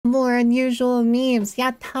More unusual memes.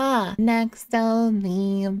 Yatta. Nexto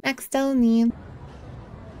meme. Nexto meme.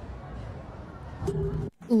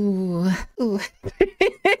 Ooh. Ooh.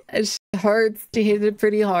 It hurts. She hit it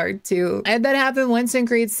pretty hard too. I had that happen once in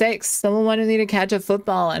grade 6. Someone wanted me to catch a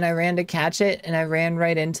football and I ran to catch it and I ran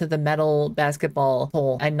right into the metal basketball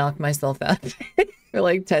hole. I knocked myself out for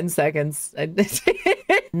like 10 seconds. I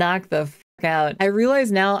knocked the fuck out. I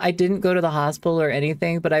realize now I didn't go to the hospital or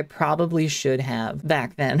anything, but I probably should have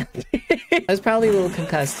back then. I was probably a little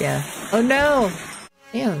concussed, yeah. Oh no!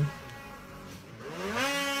 Damn.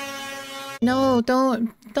 No,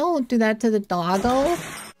 don't do that to the doggo.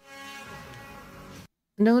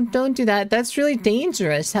 No, don't do that. That's really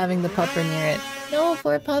dangerous, having the pupper near it. No,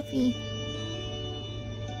 poor puppy.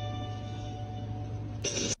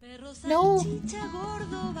 No. Ooh.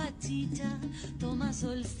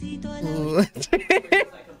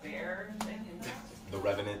 The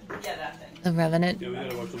Revenant. Yeah, that thing. The Revenant. Yeah, we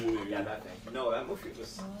gotta watch the movie. Yeah, that thing. No, that movie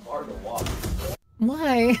was hard to watch.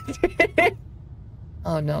 Why?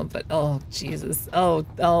 Oh no, but oh Jesus.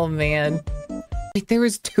 Oh man. Like there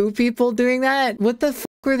was 2 people doing that? What the f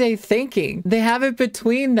were they thinking? They have it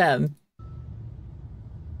between them.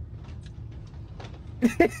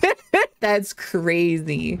 That's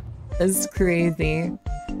crazy. That's crazy.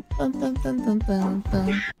 Bum, bum, bum, bum, bum,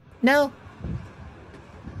 bum. No.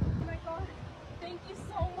 Oh my god. Thank you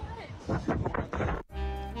so much.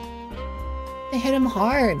 They hit him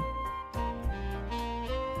hard.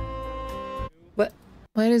 What?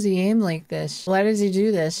 Why does he aim like this? Why does he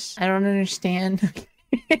do this? I don't understand.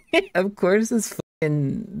 Of course it's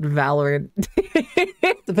fucking Valorant.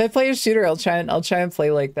 If I play a shooter, I'll try and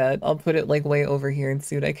play like that. I'll put it like way over here and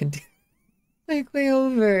see what I can do. Like way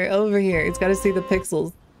over here. It's gotta see the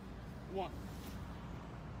pixels.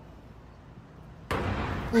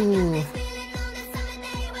 Ooh.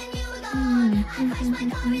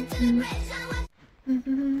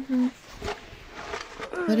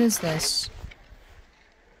 What is this?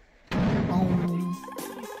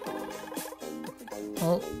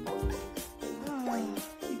 Oh.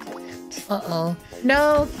 Uh-oh.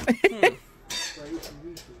 No! There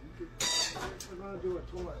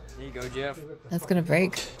you go, Jeff. That's gonna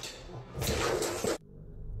break.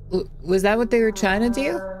 Was that what they were trying to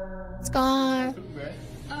do? Scar!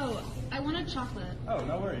 Oh, I wanted chocolate. Oh,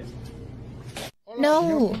 no worries.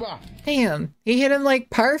 No! Damn. He hit him like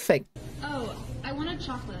perfect. Oh, I wanted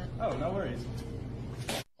chocolate. Oh, no worries.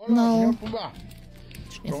 No.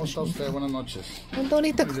 ¿Cómo está usted? Buenas noches. Don't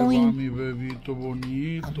eat the coin. Mi bebito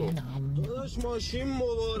bonito.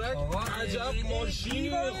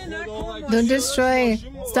 Don't destroy.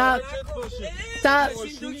 Stop. Stop.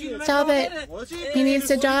 Stop it. He needs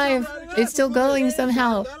to drive. It's still going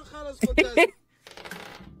somehow.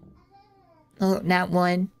 Oh, not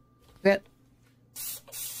one. Rip.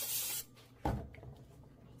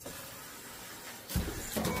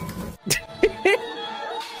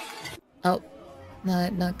 Oh.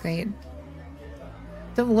 Not great.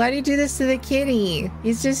 So why do you do this to the kitty?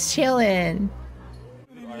 He's just chilling.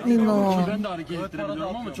 Ew.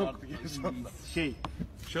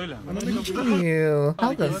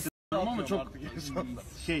 How the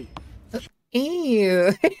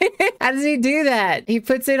Ew. How does he do that? He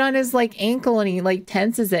puts it on his like ankle and he like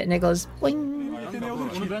tenses it and it goes boing.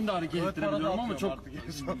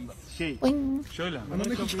 Boing.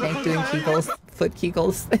 Like doing kegels, foot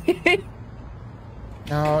kegels.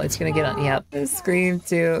 No, it's gonna get on. Yep, I scream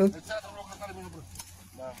too.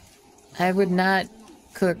 I would not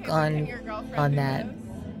cook on that.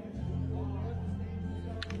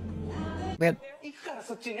 Rip.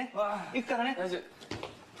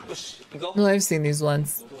 No, I've seen these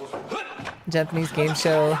ones. Japanese game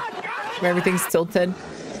show where everything's tilted.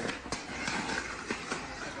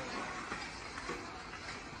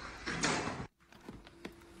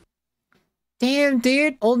 Damn,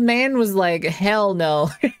 dude. Old man was like, hell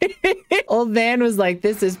no. Old man was like,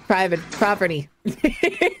 this is private property.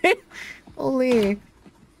 Holy.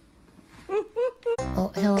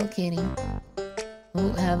 Oh, hello, kitty.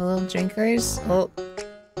 Oh, have a little drinkers. Oh.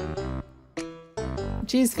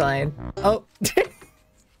 She's fine. Oh.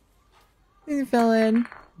 He fell in.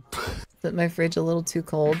 Is my fridge a little too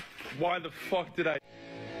cold? Why the fuck did I?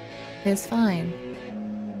 It's fine.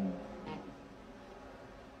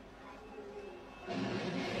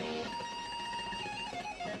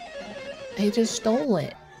 He just stole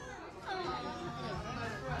it.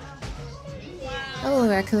 Hello,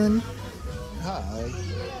 raccoon. Hi.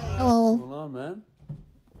 Hello. What's going on, man?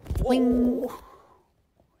 Wing.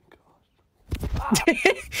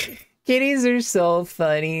 Kitties are so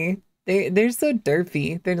funny. They're so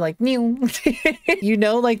derpy. They're like meow. You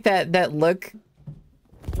know, like that look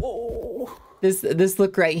Whoa. This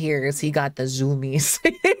look right here is he got the zoomies.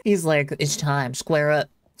 He's like, it's time. Square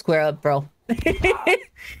up, bro. A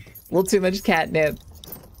little too much catnip.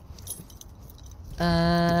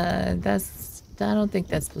 I don't think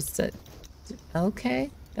that's supposed to. Okay,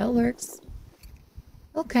 that works.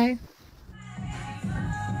 Okay.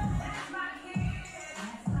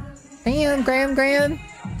 Damn, Graham.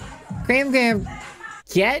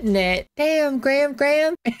 Getting it. Damn, Graham.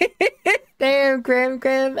 Damn,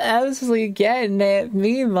 Graham. Absolutely getting it.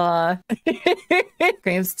 Meemaw.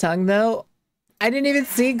 Graham's tongue, though. I didn't even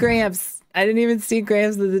see Gramps.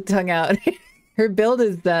 With the tongue out. Her build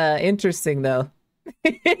is interesting, though.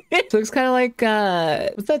 Looks kind of like,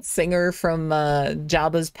 what's that singer from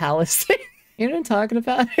Jabba's Palace? You know what I'm talking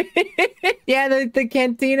about? Yeah, the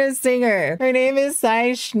Cantina singer. Her name is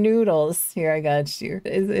Sae Schnoodles. Here, I got you.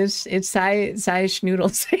 It's Sae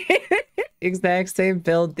Schnoodles. Exact same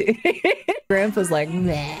build. Grandpa's like,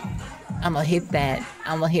 meh. I'm gonna hit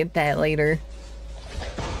that later.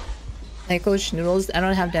 Saeko Schnoodles. I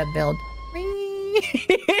don't have that build.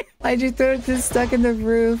 Why'd you throw it this stuck in the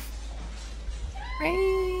roof?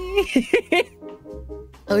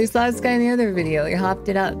 Oh, we saw this guy in the other video. He hopped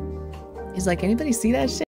it up. He's like, anybody see that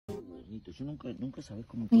shit?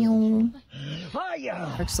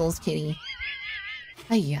 Dark Souls kitty.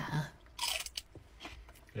 Hiya.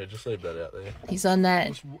 Yeah, just leave that out there. He's on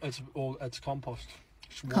that. It's compost.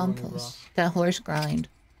 Compost. That horse grind.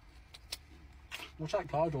 What's that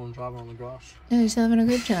car doing driving on the grass? Yeah, he's having a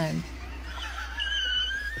good time.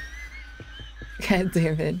 God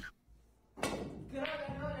damn it.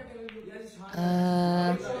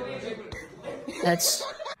 That's...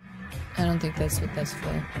 I don't think that's what that's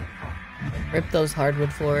for. Rip those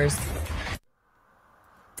hardwood floors.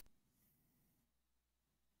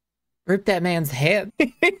 Rip that man's hip.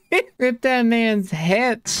 Rip that man's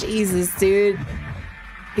hip. Jesus, dude.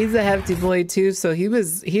 He's a hefty boy too, so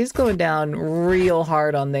he's going down real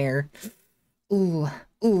hard on there. Ooh.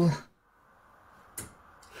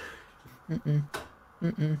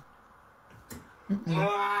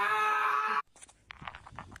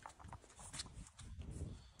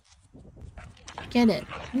 Get it.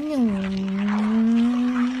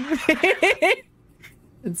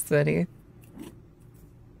 It's funny.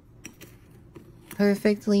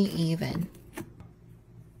 Perfectly even.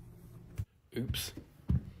 Oops.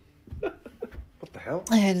 What the hell?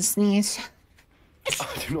 I had to sneeze.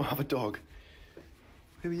 I do not have a dog.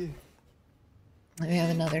 Who are you? We have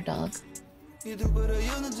another dog.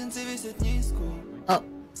 Oh.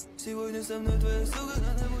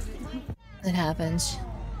 It happens.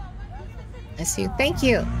 I see. Thank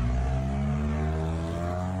you.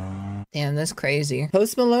 Damn, that's crazy.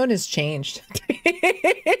 Post Malone has changed.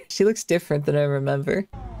 She looks different than I remember.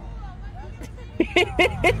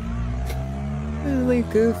 Really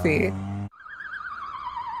goofy.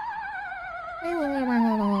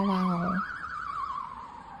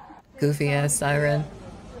 Goofy ass siren.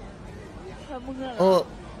 Oh.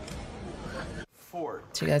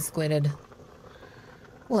 She got squidded.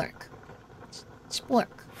 Work. Spork.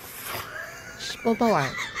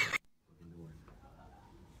 Spork.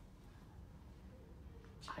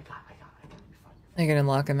 They're gonna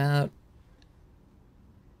lock him out.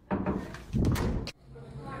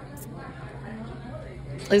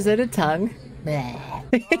 Is it a tongue?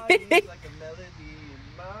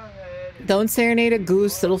 Don't serenade a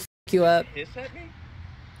goose, it'll f you up.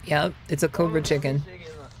 Yep, it's a cobra chicken.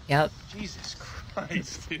 Yep. Jesus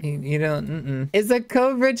Christ, dude. You don't, It's a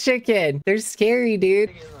cobra chicken. They're scary,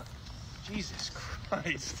 dude. Jesus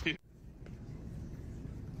Christ, dude.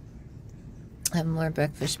 Have more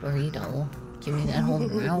breakfast burrito. Give me that whole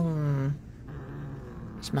round.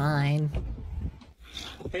 It's mine.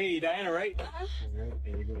 Hey, Diana, right?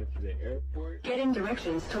 Getting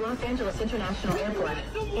directions to Los Angeles International Airport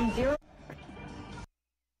in 0.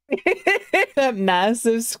 That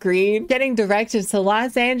massive screen. Getting directions to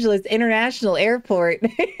Los Angeles International Airport.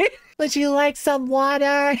 Would you like some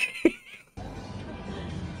water?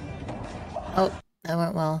 Oh, that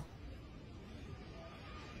went well.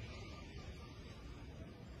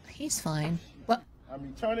 He's fine. What? I'm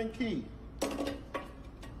returning key.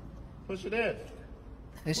 Push it in.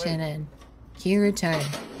 Push it in. Key return.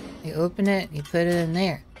 You open it, you put it in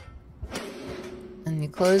there. And you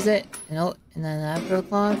close it, and oh, and then that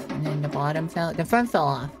broke off, and then the front fell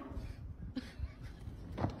off.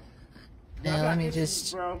 Now let me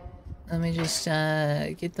just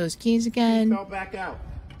get those keys again. Fell back out.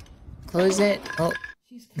 Close it. Oh.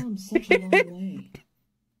 She's come such a long way.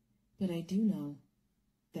 But I do know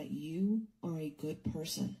that you are a good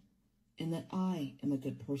person, and that I am a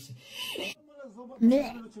good person.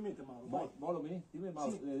 Meh. 1,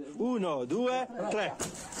 2, 3.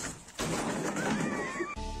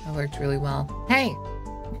 That worked really well. Hey!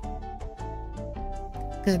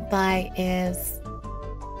 Goodbye is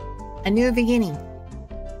a new beginning.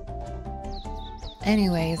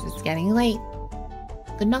 Anyways, it's getting late.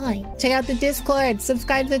 Good night. Check out the Discord.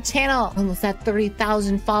 Subscribe to the channel. Almost at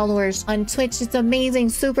 30,000 followers on Twitch. It's amazing.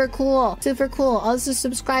 Super cool. Super cool. Also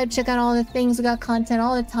subscribe. Check out all the things. We got content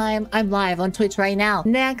all the time. I'm live on Twitch right now.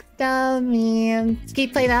 Next up, man.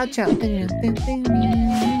 Keep playing the outro.